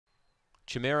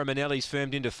Chimera Manelli's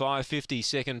firmed into 550,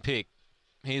 second pick.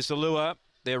 Here's the lure.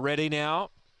 They're ready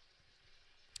now.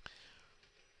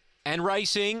 And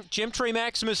racing, Gemtree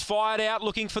Maximus fired out,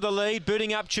 looking for the lead,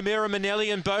 booting up Chimera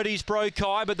Manelli and Bodie's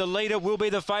Brokai, but the leader will be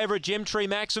the favourite, Gemtree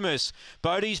Maximus.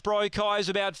 Bodie's Brokai is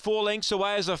about 4 lengths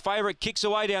away as a favourite, kicks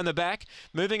away down the back.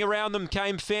 Moving around them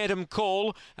came Phantom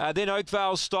Call, then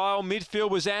Oakvale Style. Midfield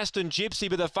was Aston Gypsy,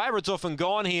 but the favourite's often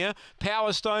gone here.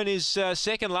 Power Stone is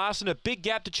second last, and a big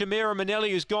gap to Chimera Manelli,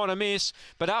 who's gone amiss.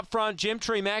 But up front,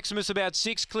 Gemtree Maximus about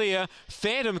 6 clear.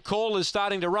 Phantom Call is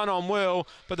starting to run on well,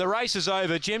 but the race is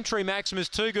over. Gemtree Maximus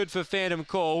too good for Phantom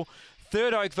Call.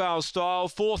 Third, Oakvale Style.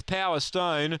 Fourth, Power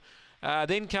Stone.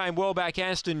 Then came well back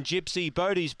Aston Gypsy,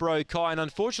 Bodie's Brokai, and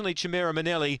unfortunately Chimera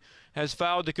Manelli has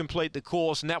failed to complete the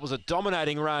course, and that was a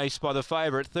dominating race by the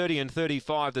favourite, 30 and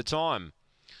 35 the time.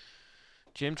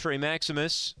 Gemtree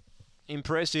Maximus,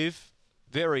 impressive,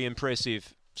 very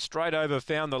impressive. Straight over,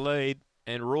 found the lead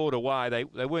and roared away. They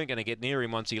weren't going to get near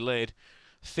him once he led.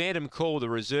 Phantom Call, the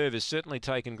reserve, has certainly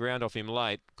taken ground off him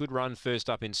late. Good run first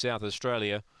up in South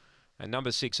Australia. And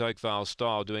number 6, Oakvale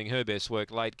Style, doing her best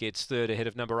work late, gets third ahead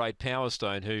of number 8, Power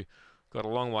Stone, who got a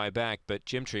long way back. But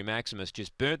Gemtree Maximus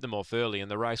just burnt them off early,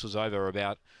 and the race was over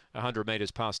about 100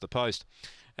 metres past the post.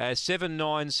 7,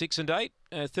 9, 6 and 8,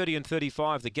 30 and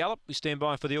 35 the gallop. We stand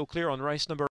by for the all clear on race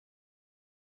number